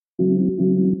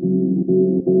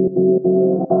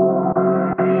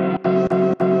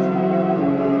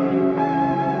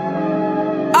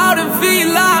Out in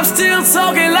V-Live, still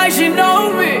talking like she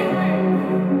know me.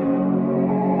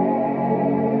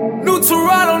 New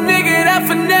Toronto nigga, that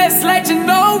finesse like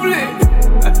Ginobili.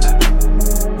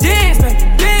 Dance, baby,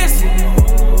 dance.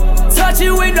 Touch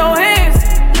it with no hands.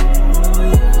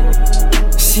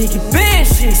 She can bend,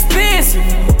 she expensive.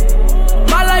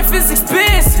 My life is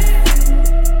expensive.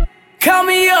 Count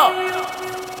me up,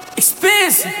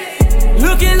 expensive.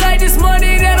 Looking like this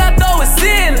money that I thought was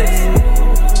endless.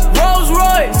 Rolls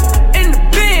Royce in the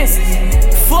Benz.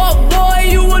 Fuck boy,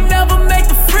 you will never make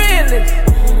the friend list.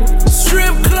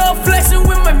 Strip club flexing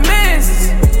with my mans.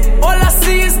 All I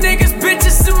see is niggas,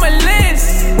 bitches in my lens.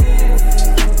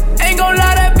 Ain't gon'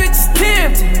 lie, that bitch is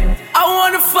tempting. I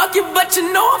wanna fuck you, but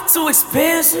you know I'm too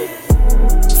expensive.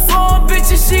 4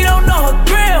 bitches, she don't know her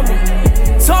grandma.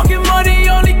 Talking money,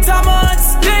 only time I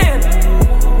understand.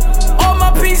 All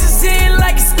my pieces in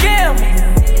like a scam.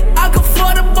 I could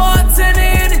fuck the bartender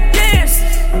in the dance.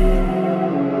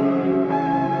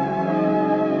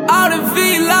 Out in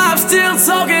V-Live, still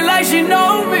talking like she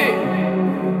know me.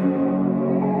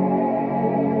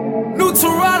 New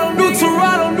Toronto, New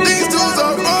Toronto, New Toronto. These dudes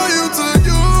are for you to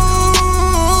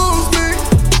use me.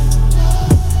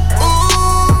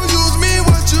 Ooh, use me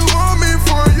what you want me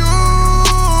for.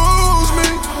 Use me.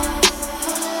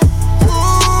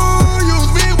 Ooh, use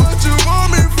me what you want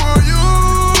me for.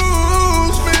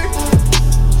 Use me.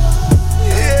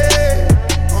 Yeah.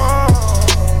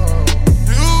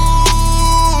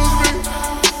 Use me.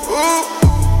 Ooh.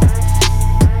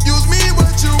 Use me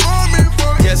what you want me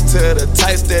for. Yes to the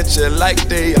types that you like,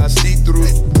 they are see-through.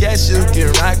 Yes, you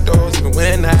can rock those even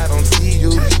when I don't see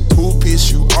you. Who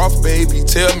piss you off, baby?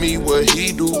 Tell me what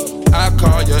he do. I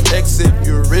call your ex if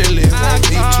you really want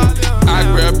me to. I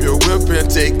grab your whip and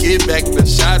take it back to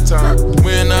Chi-Town.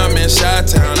 When I'm in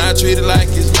Chi-Town, I treat it like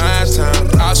it's my time.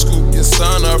 I scoop your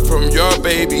son up from your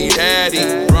baby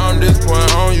daddy. From this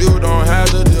point on, you don't have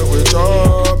to deal with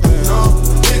your baby. No,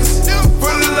 niggas full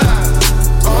of lies.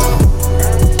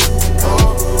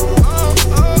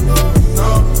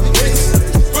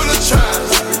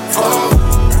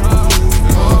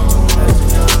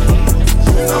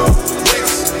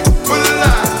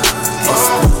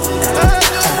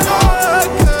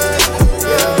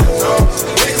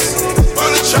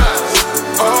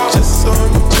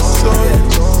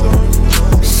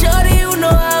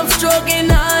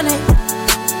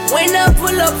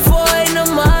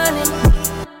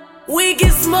 We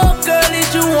can smoke, girl,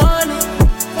 if you want it.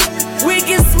 We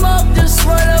can smoke, just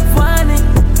run up on it.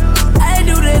 I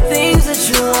do the things that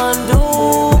you want to do.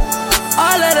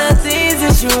 All of the things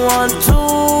that you want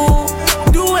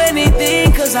to. Do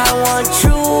anything cause I want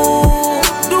you.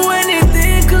 Do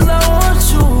anything cause I want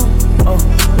you. Oh.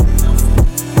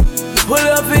 Pull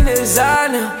up in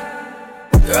designer.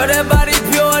 Girl, that body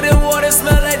pure, the water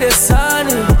smell like the sun.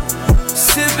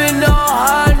 Sipping on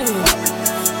honey.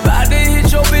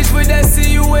 Hit your bitch with that,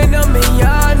 see you in a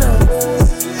manana.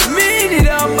 Me need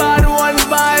a bad one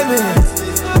by me.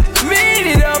 Me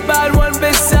need a bad one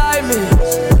beside me.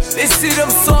 They see them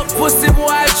suck pussy,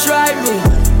 boy, try me.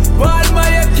 Bad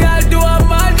man, you can't do a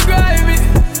man grimy.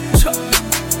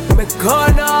 Me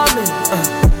gun on me.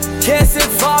 Case it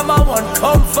farmer, one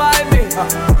come find me.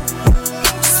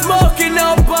 Smoking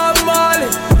up on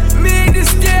Molly. Me the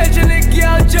stage and the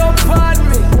girl jump on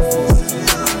me.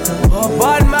 A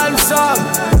bad man song,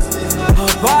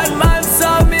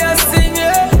 me a sing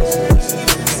it.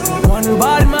 One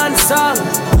bad man song,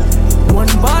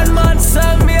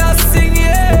 me a sing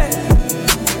it.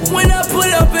 When I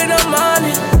pull up in the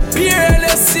morning, pure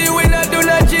LSC, we not do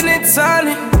no gin and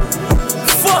tonic.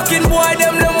 Fucking boy,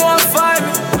 them want find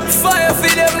me. Fire for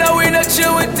them, now we not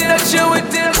chill with it, chill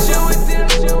with it.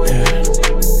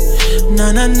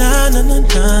 Na na na na na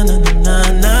na na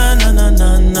na na na na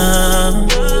na.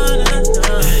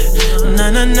 Na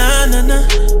na na na na,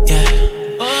 yeah.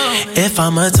 If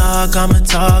I'ma talk,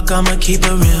 I'ma keep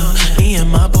it real. Me and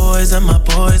my boys,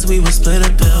 we would split a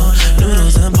bill.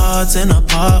 Noodles and pots in a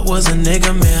pot was a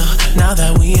nigga meal. Now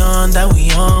that we on,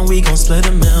 we gon' split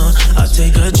a meal. I'll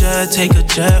take a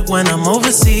jet when I'm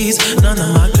overseas. None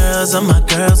of my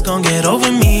girls gon' get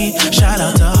over me. Shout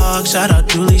out to Hawk, shout out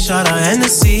Julie, shout out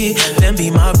Hennessy. Them be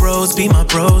my bros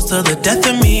till the death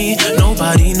of me.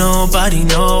 Nobody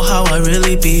know how I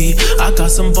really be. I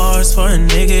got some bars for a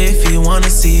nigga if you wanna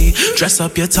see. Dress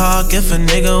up your talk if a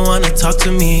nigga wanna talk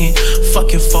to me.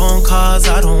 Fuck your phone calls,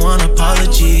 I don't want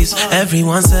apologies.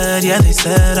 Everyone said, yeah, they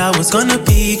said I was gonna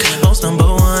peak. Most number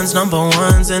ones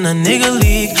in a nigga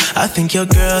league. I think your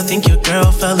girl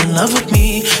fell in love with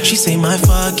me. She say my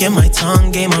fuck and my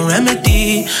tongue gave a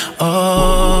remedy.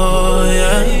 Oh,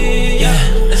 yeah,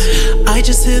 yeah. I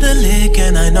just hit a lick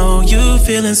and I know you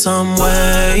feeling some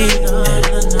way.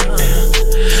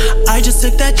 I just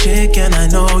took that chick and I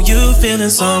know you feeling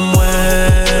some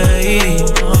way.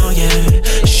 Oh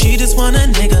yeah, she just want a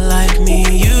nigga like me.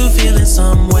 You feeling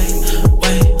some way.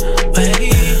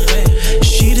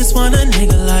 She just want a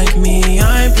nigga like me.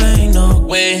 I ain't playing no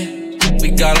way.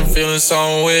 We got him feeling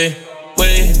some way.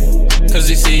 Cause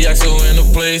he see Axel in the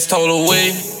place, told her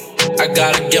wait. I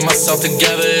gotta get myself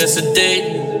together, it's a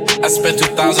date. I spent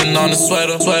 2,000 on the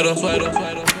sweater.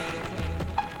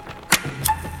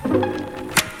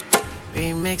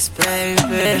 Remix,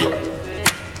 baby.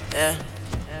 Yeah.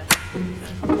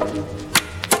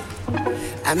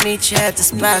 I meet you at the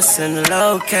spots in the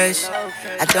location.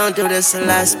 I don't do this a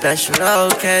lot, special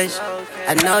occasion.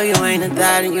 I know you ain't a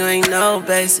thought and you ain't no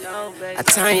basic. I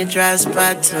turn your dry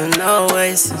spot to an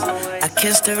oasis. I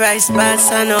kiss the right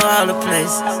spots, I know all the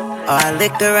places. Oh, I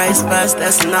lick the right spots,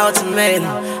 that's an ultimatum.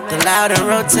 The loud in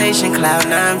rotation, cloud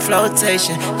nine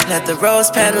flotation. Let the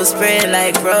rose petals spread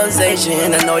like rosation.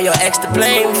 And I know your ex to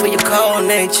blame for your cold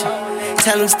nature.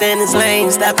 Tell him stand his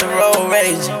lane, stop the road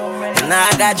raging. And now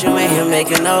I got you in here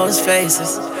making those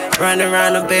faces. Running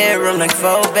around the bedroom like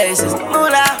 4 bases.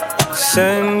 Moolah.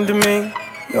 Send me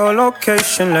your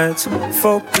location, let's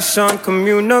focus on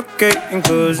communicating.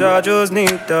 Cause I just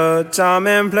need the time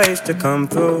and place to come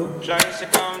through.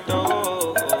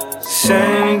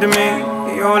 Send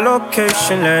me your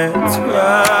location, let's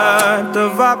ride the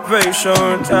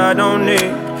vibrations. I don't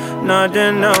need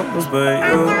nothing else but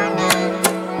you.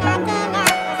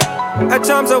 At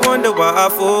times I wonder why I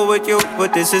fool with you,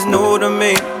 but this is new to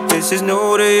me. This is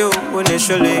new to you.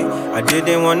 Initially, I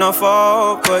didn't wanna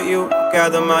fall, but you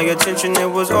gathered my attention, it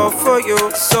was all for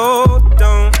you. So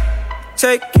don't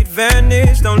take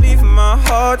advantage, don't leave my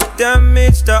heart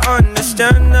damaged. I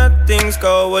understand that things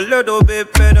go a little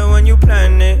bit better when you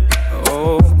plan it.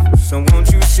 Oh, so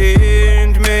won't you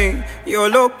send me your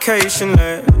location?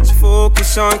 Let's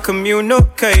focus on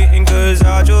communicating. Cause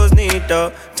I just need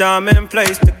the time and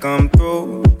place to come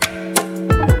through.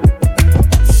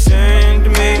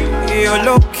 Your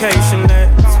location,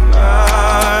 let's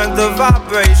ride the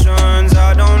vibrations.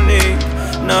 I don't need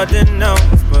nothing else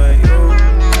but you.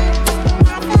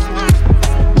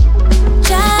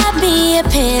 Drop me a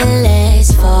pin,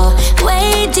 let's fall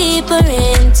way deeper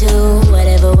into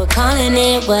whatever we're calling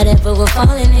it, whatever we're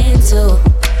falling into.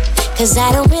 Cause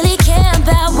I don't really care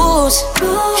about rules.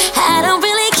 I don't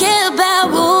really care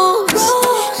about rules.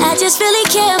 I just really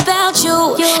care about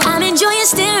you. I'm enjoying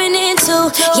staring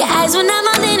into your eyes when I'm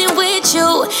all in it with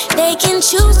you. They can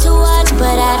choose to watch,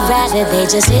 but I'd rather they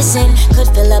just listen. Could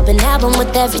fill up an album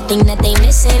with everything that they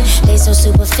missing. They so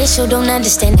superficial, don't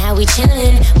understand how we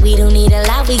chillin'. We don't need a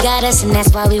lot, we got us, and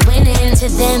that's why we winning. To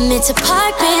them, it's a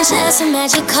park bench, that's a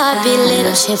magic carpet.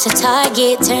 Little ships a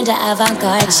target, turned to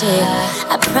avant-garde shit.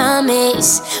 I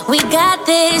promise, we got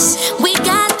this,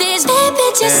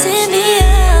 baby, just send me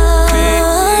up.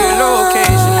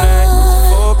 Location,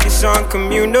 let's focus on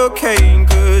communicating.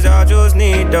 Cause I just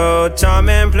need the time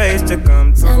and place to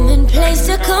come through. Time and place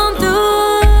to come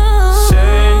through.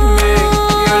 Send me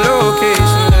your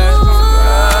location, let's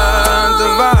ride the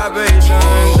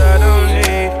vibrations. I don't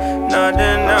need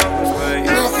nothing else but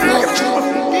you.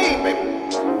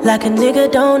 Like a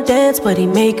nigga don't dance, but he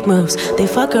make moves. They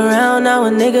fuck around, now a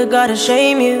nigga gotta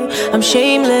shame you. I'm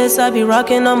shameless, I be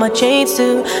rocking on my chains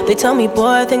too. They tell me,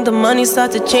 boy, I think the money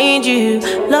start to change you.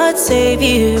 Lord save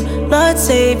you, Lord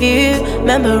save you.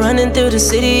 Remember running through the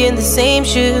city in the same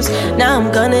shoes. Now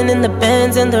I'm gunning in the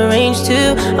Benz and the range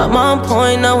too. I'm on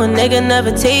point, no a nigga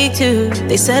never take two.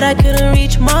 They said I couldn't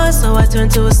reach Mars, so I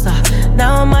turned to a star.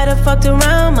 Now I might have fucked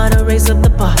around, might have raised up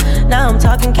the bar. Now I'm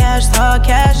talking cash, talk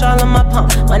cash, all in my palm.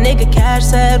 My nigga Cash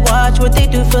said, watch what they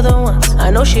do for the ones. I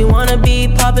know she wanna be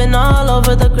popping all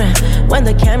over the gram. When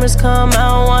the cameras come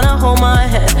out, wanna hold my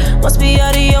hand. Must be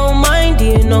out of your mind, do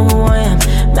you know who I am?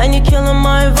 Man, you're killing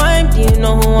my vibe, do you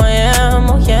know who I am?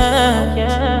 Oh yeah.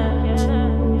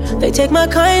 They take my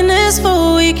kindness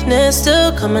for weakness,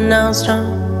 still coming out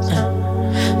strong.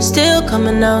 Still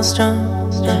coming out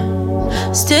strong.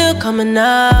 Still coming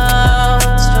out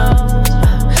strong.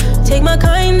 Take my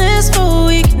kindness for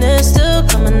weakness, still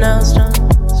coming out strong.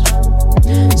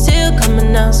 Still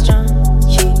coming out strong.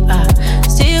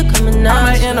 Still coming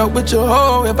out strong. end up with your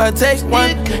hoe if I take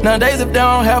one. Nowadays, if they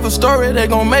don't have a story, they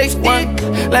gon' make one.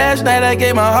 Last night, I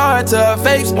gave my heart to a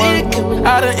fake one.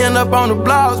 I done end up on the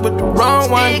blogs with the wrong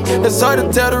one. It's hard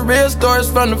to tell the real stories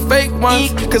from the fake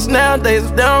ones. Cause nowadays,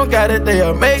 if they don't got it,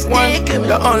 they'll make one.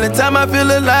 The only time I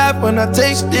feel alive when I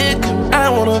taste it. I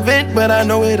don't wanna vent, but I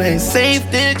know it ain't safe.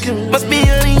 Must be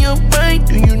out in your mind,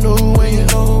 do you know who I am?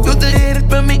 You the hit it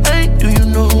from me, do you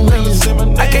know who I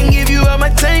am? I can't give you all my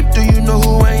tape, do you know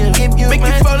who I am? Make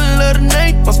you fall in love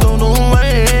tonight, must don't know who I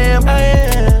am.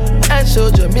 I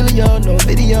showed you a million, no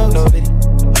video.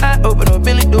 I open up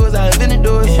many doors, I invented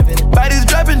doors. Bodies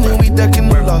dropping and we ducking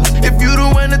the loss. If you the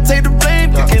one to take the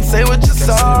blame, you can say what you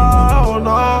saw.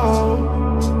 No.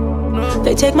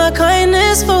 They take my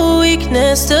kindness for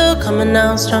weakness, still coming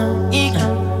out strong.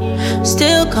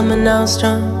 Still coming out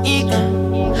strong.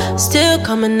 Still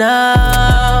coming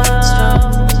out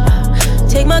strong.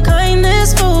 Take my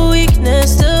kindness for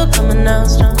weakness, still coming out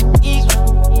strong.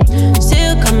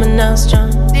 Still coming out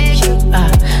strong.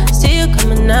 Still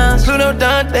coming out strong. Pluto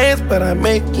done dance, but I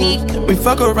make it. We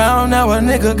fuck around, now a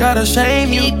nigga gotta shame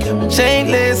you.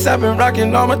 Chainless, I've been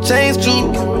rocking all my chains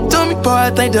too. Told me, boy, I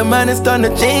think the money's starting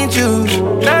to change you.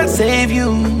 Not save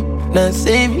you.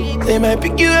 They might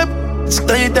pick you up,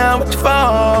 slow you down with your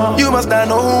fall. You must not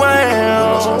know who I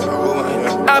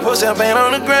am. I put champagne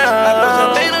on the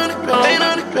ground.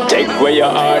 Take away your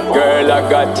heart, girl, I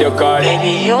got your card.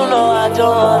 Baby, you know I don't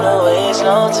wanna waste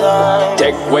no time.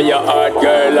 Take away your heart,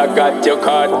 girl, I got your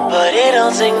card. But it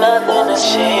don't take nothing to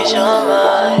change your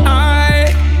mind.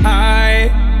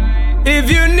 If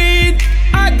you need,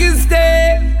 I can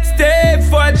stay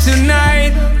for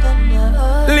tonight.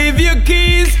 Leave your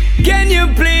keys, can you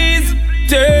please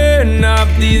turn off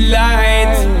these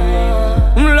lights?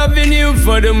 I'm loving you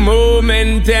for the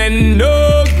moment and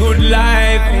no good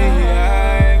life.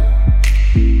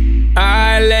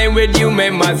 I lay with you,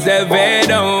 make myself at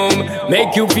home.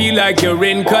 Make you feel like you're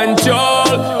in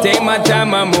control. Take my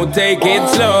time, I'm gonna take it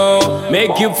slow.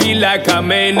 Make you feel like I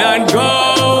may not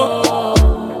go.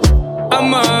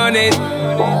 I'm on it,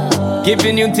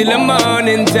 giving you till the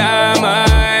morning time.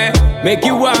 I make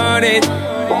you want it.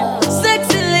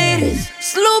 Sexy ladies,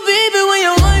 slow baby when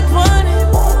you wine pon it.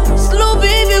 Slow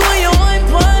baby when you wine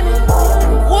pon it.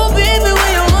 Whoa baby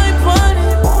when you wine pon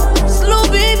it. Slow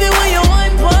baby when you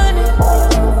wine pon it.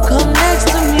 Come next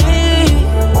to me,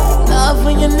 love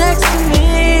when you're next to me.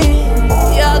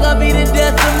 Y'all gonna be the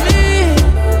death of me.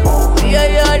 Yeah,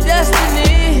 your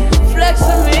destiny, flex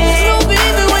with me. Slow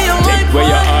baby when you wine pon it. Where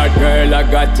your heart, girl, I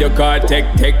got your card. Take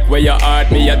where your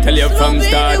heart, me, I tell you from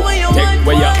start. Take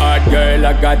where your heart, girl,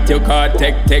 I got your card.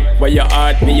 Take where your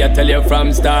heart, me, I tell you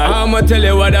from start. I'ma tell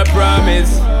you what I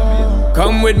promise.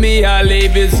 Come with me, I'll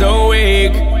leave you so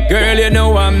weak. Girl, you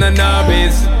know I'm the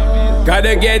novice.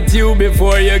 Gotta get you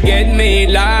before you get me.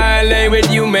 Lay with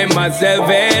you, make myself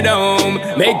at home.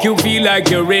 Make you feel like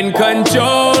you're in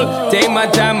control. Take my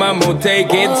time, I'm gonna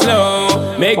take it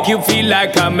slow. Make you feel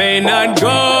like I may not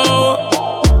go.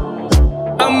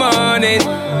 I'm on it,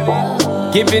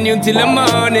 giving you till the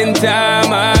morning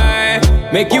time. I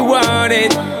make you want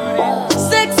it.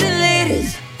 Sexy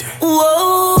ladies,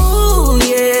 whoa,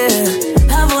 yeah.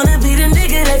 I wanna be the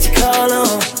nigga that you call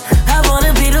on. I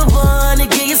wanna be the one to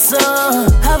get you some.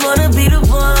 I wanna be the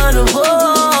one to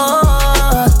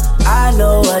I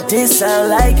know what this sound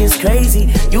like is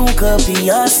crazy. You could be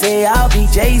Beyonce, I'll be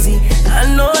Jay-Z. I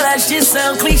know that shit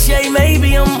sound cliche,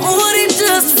 maybe I'm more than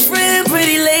just a friend,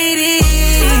 pretty lady.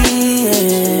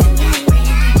 Yeah.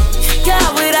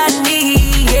 Got what I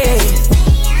need, yeah.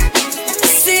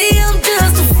 See, I'm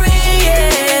just a friend,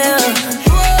 yeah.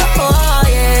 Oh,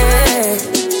 yeah.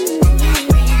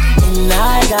 And I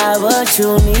got what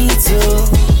you need to.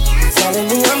 Telling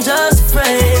me I'm just a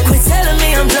friend. Quit telling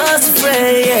me I'm just a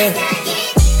friend, yeah.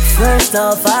 First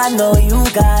off, I know you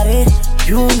got it.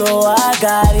 You know I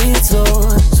got it too.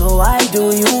 So why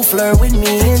do you flirt with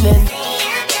me and then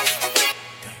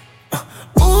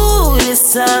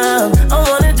this time, I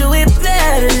wanna do it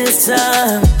better this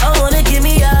time. I wanna get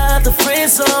me out the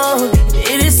friend zone.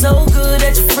 It is so good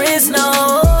that your friends know.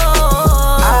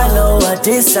 I know what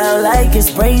this sound like is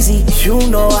crazy. You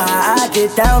know how I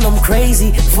get down, I'm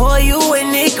crazy. For you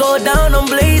when it go down, I'm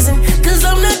blazing. Cause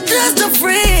I'm not just a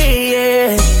friend,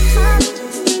 yeah.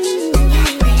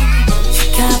 You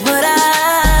got what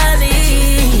I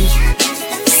need.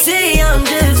 See, I'm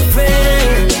just a friend.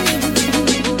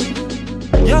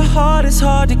 Your heart is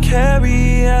hard to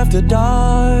carry after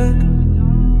dark.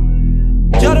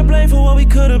 You're to blame for what we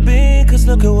could have been, cause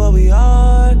look at what we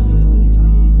are.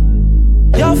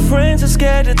 Your friends are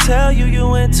scared to tell you you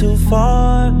went too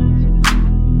far.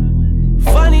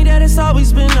 Find funny that it's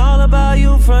always been all about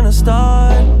you from the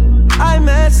start. I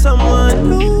met someone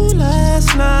new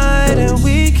last night and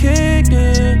we kicked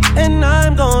it, and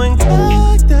I'm going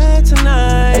back there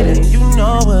tonight, and you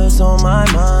know what's on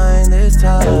my mind this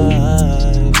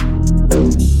time.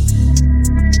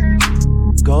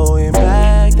 Going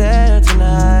back there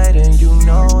tonight, and you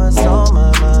know what's on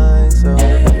my mind. So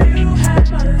if you had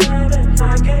my love and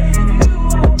I gave you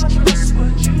all my trust,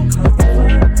 would you come for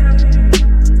me?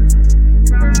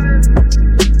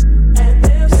 And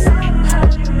if somehow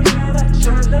you knew that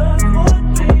your love would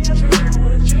be true,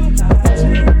 would you lie to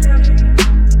me?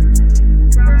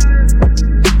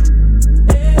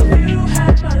 If you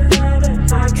had my love and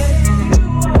I gave you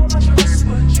all my trust,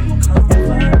 would you come for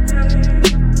me?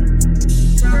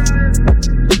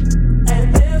 And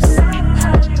if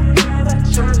somehow you knew that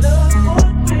your love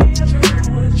would be true,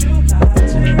 would you lie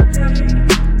to me?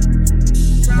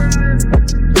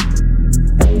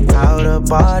 Out of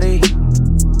body,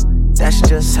 that's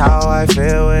just how I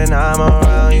feel when I'm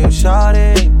around you,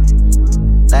 shawty.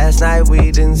 Last night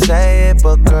we didn't say it,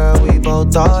 but girl, we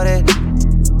both thought it.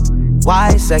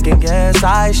 Why second guess?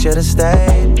 I should've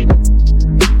stayed.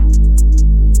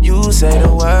 You say the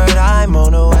word, I'm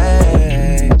on the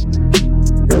way.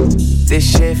 This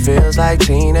shit feels like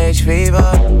teenage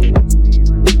fever.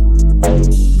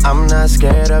 I'm not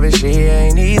scared of it, she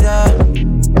ain't either.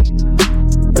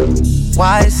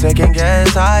 Why second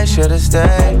guess? I should've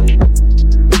stayed.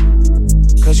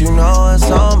 Cause you know what's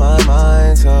on my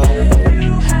mind, so if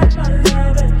you had my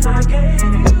love and I gave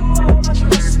you all my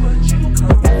trust, would you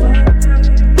come for me?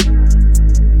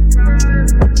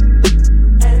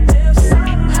 And if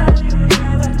somehow you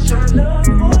knew that your love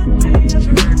would be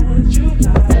true, would you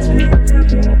lie to me?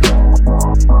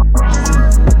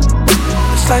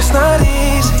 This life's not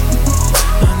easy,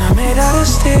 and I'm made out of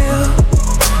steel.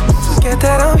 Don't forget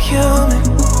that I'm human,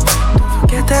 don't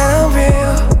forget that I'm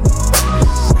real.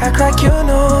 Act like you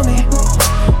know me,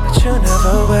 but you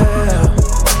never will.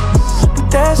 But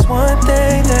there's one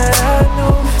thing that I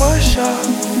know for sure.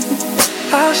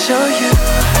 I'll show you.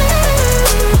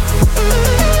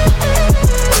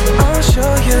 I'll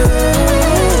show you.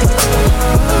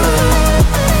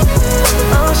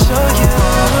 I'll show you.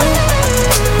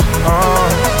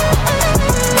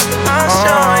 I'll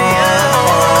show you.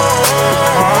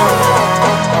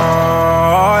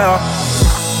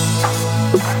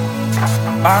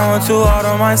 I want too hard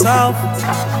on myself.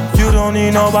 You don't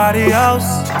need nobody else.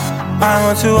 I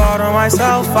want too hard on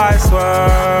myself, I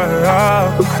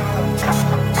swear.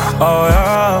 Oh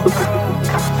yeah.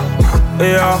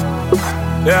 Yeah,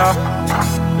 yeah,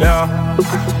 yeah.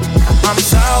 I'm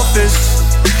selfish.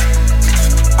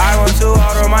 I want too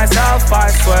hard on myself,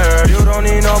 I swear. You don't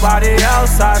need nobody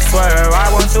else, I swear. I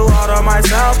want too hard on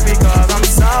myself because I'm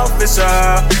selfish,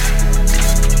 yeah.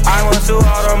 I want too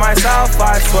hard on myself,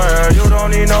 I swear. You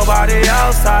don't need nobody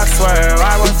else, I swear.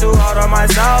 I want too hard on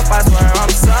myself, I swear.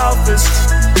 I'm selfish.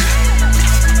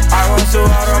 I want too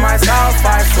hard on myself,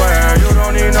 I swear. You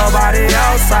don't need nobody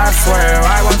else, I swear.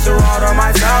 I want too hard on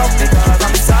myself because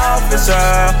I'm selfish,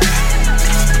 yeah.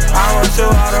 I want too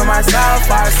hard on myself,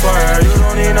 I swear. You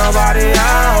don't need nobody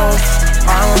else.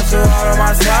 I want too hard on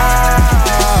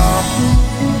myself.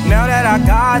 Now that I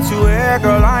got you here,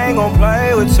 girl, I ain't gon'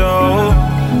 play with you.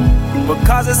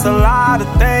 Because it's a lot of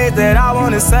things that I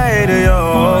wanna say to you.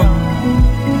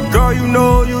 Girl, you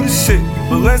know you the shit.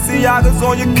 Balenciaga's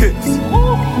on your kicks.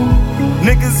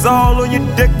 Niggas all on your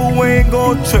dick, but we ain't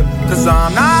gon' trip. Cause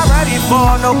I'm not ready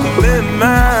for no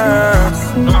commitments.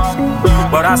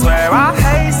 But I swear I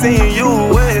hate seeing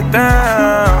you with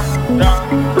them.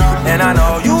 And I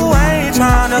know you ain't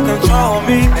tryna control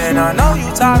me. And I know you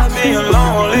tired of being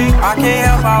lonely. I can't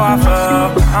help how I feel.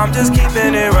 I'm just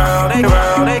keeping it real.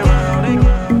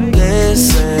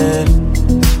 Listen,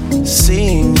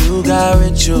 seeing you got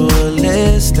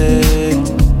ritualistic,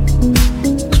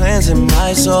 cleansing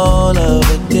my soul of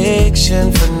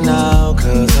addiction for now.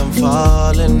 Cause I'm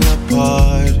falling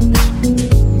apart.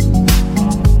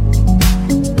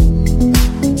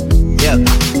 Yeah,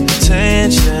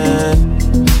 tension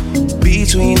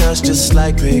between us just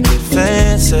like picket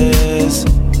fences.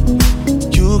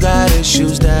 You got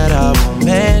issues that I won't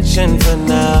mention for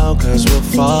now. Cause we're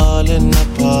falling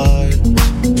apart.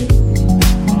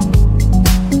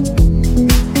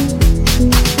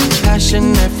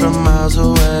 Passionate from miles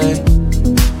away,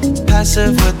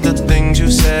 passive with the things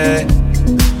you say,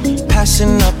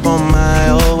 passing up on my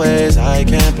old ways. I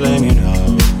can't blame you, no.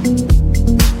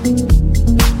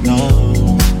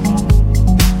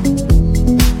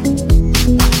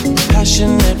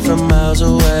 Passionate from miles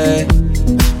away,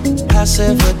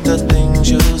 passive with the things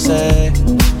you say,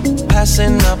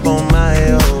 passing up on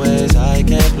my old ways. I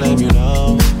can't blame you,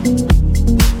 no.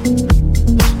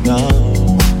 No.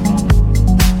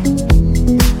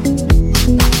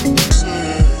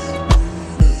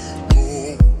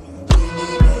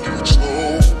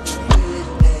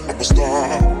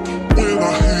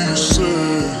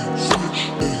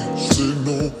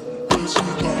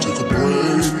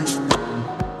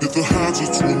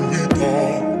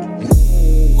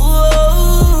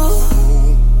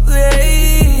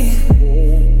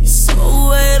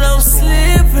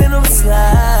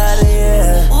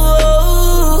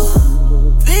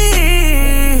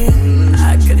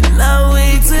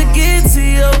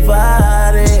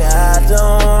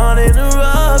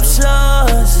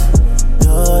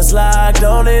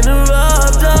 Don't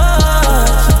interrupt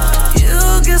us.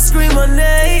 You can scream my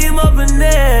name up in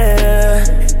there.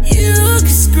 You can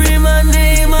scream my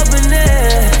name up in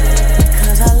there.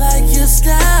 Cause I like your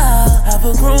style. Have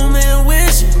a groom and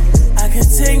wish I could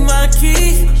take my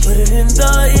key, put it in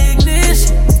the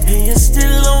ignition, and you're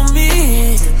still on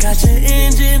me. Got your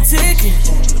engine ticking.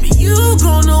 You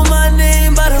gon' know my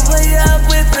name by the way I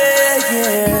whip it,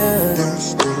 yeah.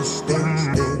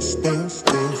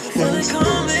 When it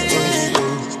come in,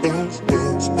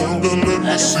 let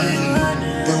me see.